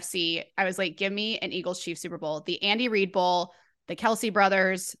in the NFC, I was like, give me an Eagles-Chiefs Super Bowl. The Andy Reid Bowl, the Kelsey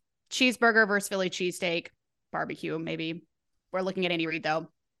brothers, cheeseburger versus Philly cheesesteak, barbecue, maybe. We're looking at Andy Reid, though.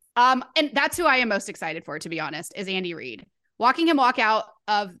 And that's who I am most excited for, to be honest, is Andy Reid. Watching him walk out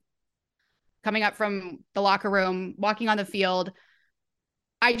of coming up from the locker room, walking on the field,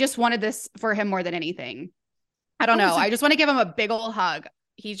 I just wanted this for him more than anything. I don't know. I just want to give him a big old hug.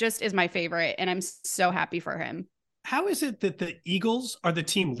 He just is my favorite, and I'm so happy for him. How is it that the Eagles are the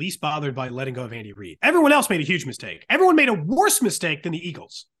team least bothered by letting go of Andy Reid? Everyone else made a huge mistake. Everyone made a worse mistake than the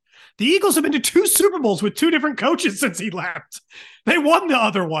Eagles. The Eagles have been to 2 Super Bowls with 2 different coaches since he left. They won the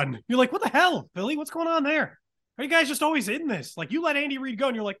other one. You're like, what the hell, Philly? What's going on there? Are you guys just always in this? Like, you let Andy Reid go,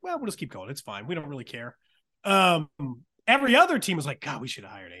 and you're like, well, we'll just keep going. It's fine. We don't really care. Every other team was like, God, we should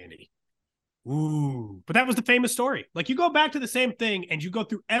have hired Andy. Ooh. But that was the famous story. Like, you go back to the same thing, and you go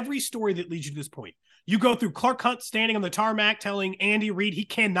through every story that leads you to this point. You go through Clark Hunt standing on the tarmac telling Andy Reid he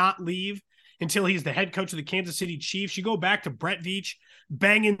cannot leave until he's the head coach of the Kansas City Chiefs. You go back to Brett Veach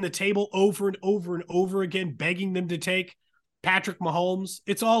banging the table over and over and over again, begging them to take Patrick Mahomes.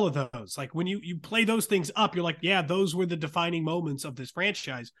 It's all of those. Like, when you play those things up, you're like, yeah, those were the defining moments of this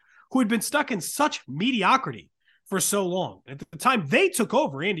franchise who had been stuck in such mediocrity for so long. At the time they took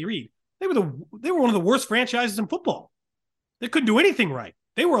over, Andy Reid, they were one of the worst franchises in football. They couldn't do anything right.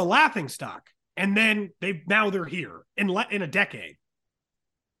 They were a laughing stock. And then they're here in a decade.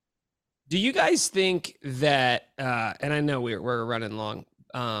 Do you guys think that, and I know we're running long,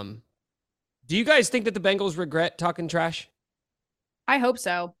 do you guys think that the Bengals regret talking trash? I hope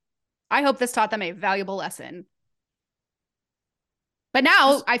so. I hope this taught them a valuable lesson. But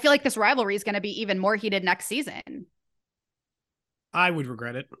now I feel like this rivalry is going to be even more heated next season. I would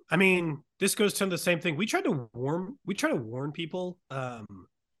regret it. I mean, this goes to the same thing. We try to warn people.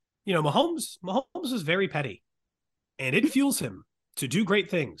 Mahomes is very petty, and it fuels him to do great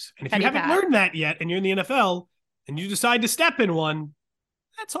things. And if you haven't learned that yet, and you're in the NFL, and you decide to step in one,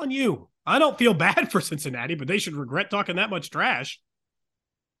 that's on you. I don't feel bad for Cincinnati, but they should regret talking that much trash.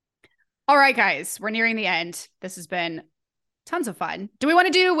 All right, guys, we're nearing the end. This has been tons of fun. Do we want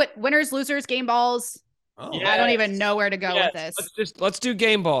to do what winners, losers, game balls? Oh, yes. I don't even know where to go with this. Let's do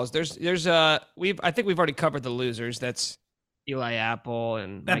game balls. I think we've already covered the losers. That's Eli Apple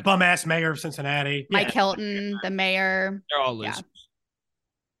and that bum ass mayor of Cincinnati, Mike Hilton, the mayor. They're all losers. Yeah.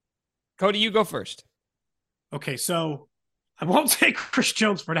 Cody, you go first. Okay, so I won't say Chris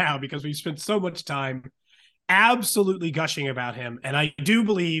Jones for now because we've spent so much time absolutely gushing about him, and I do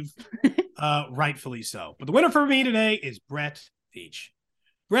believe rightfully so. But the winner for me today is Brett Veach.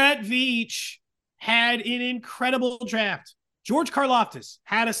 Brett Veach had an incredible draft. George Karlaftis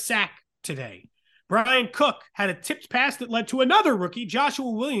had a sack today. Brian Cook had a tipped pass that led to another rookie, Joshua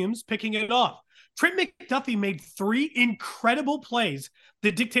Williams, picking it off. Trent McDuffie made 3 incredible plays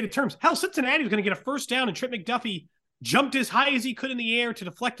that dictated terms. Hell, Cincinnati was going to get a first down, and Trent McDuffie jumped as high as he could in the air to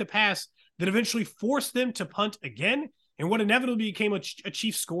deflect a pass that eventually forced them to punt again, and what inevitably became a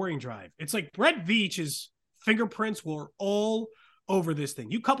Chiefs scoring drive. It's like Brett Veach's fingerprints were all over this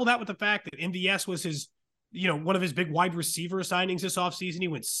thing. You couple that with the fact that MVS was his, one of his big wide receiver signings this offseason. He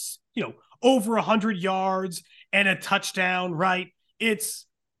went, over 100 yards and a touchdown, right? It's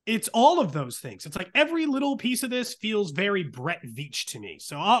all of those things. It's like every little piece of this feels very Brett Veach to me.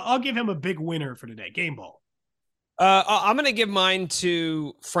 So I'll give him a big winner for today. Game ball. I'm going to give mine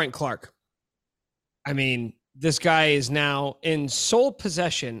to Frank Clark. I mean, this guy is now in sole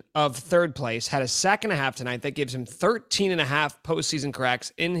possession of third place, had a sack and a half tonight. That gives him 13 and a half postseason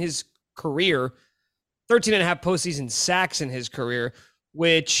cracks in his career, 13 and a half postseason sacks in his career,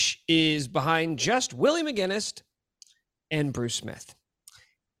 which is behind just Willie McGinnis and Bruce Smith.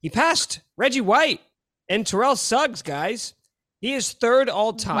 He passed Reggie White and Terrell Suggs, guys. He is third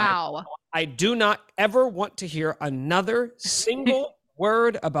all time. Wow. I do not ever want to hear another single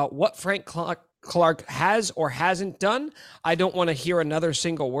word about what Frank Clark has or hasn't done. I don't want to hear another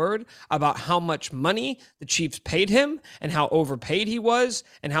single word about how much money the Chiefs paid him and how overpaid he was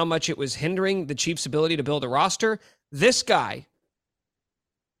and how much it was hindering the Chiefs' ability to build a roster. This guy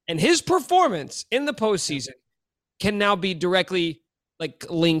and his performance in the postseason can now be directly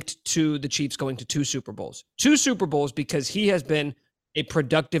linked to the Chiefs going to 2 Super Bowls. 2 Super Bowls because he has been a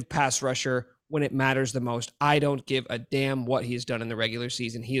productive pass rusher when it matters the most. I don't give a damn what he's done in the regular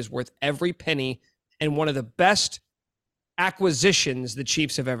season. He is worth every penny and one of the best acquisitions the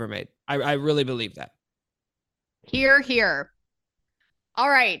Chiefs have ever made. I really believe that. Here. All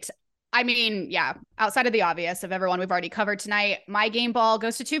right. I mean, yeah, outside of the obvious of everyone we've already covered tonight, my game ball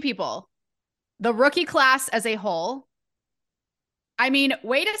goes to 2 people. The rookie class as a whole. I mean,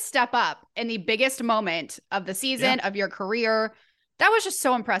 way to step up in the biggest moment of the season, of your career. That was just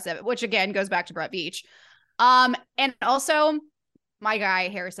so impressive, which again goes back to Brett Veach. And also my guy,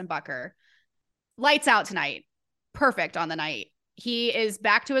 Harrison Butker. Lights out tonight. Perfect on the night. He is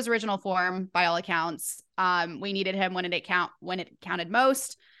back to his original form by all accounts. We needed him when it counted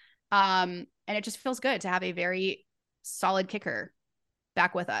most. And it just feels good to have a very solid kicker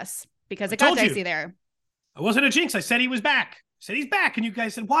back with us because it got dicey there. I wasn't a jinx. I said he was back. I said he's back. And you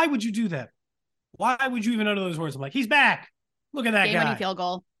guys said, why would you do that? Why would you even utter those words? I'm like, he's back. Look at that guy. Game-winning field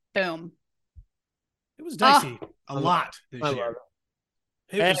goal. Boom. It was dicey. A lot this year.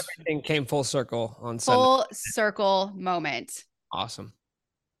 Everything came full circle on Sunday. Full circle moment. Awesome.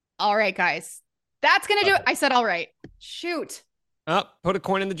 All right, guys. That's going to do it. I said all right. Shoot. Oh, put a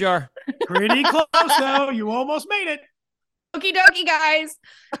coin in the jar. Pretty close, though. You almost made it. Okie dokie, guys.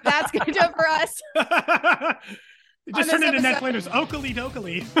 That's going to do it for us. It just turned into Ned Flanders. Oakley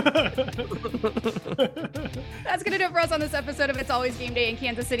dokley. That's going to do it for us on this episode of It's Always Game Day in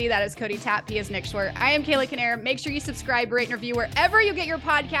Kansas City. That is Cody Tapp. He is Nick Schwert. I am Kayla Canarum. Make sure you subscribe, rate, and review wherever you get your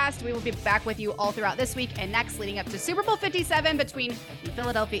podcast. We will be back with you all throughout this week and next, leading up to Super Bowl 57 between the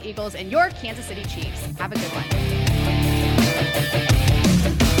Philadelphia Eagles and your Kansas City Chiefs. Have a good one.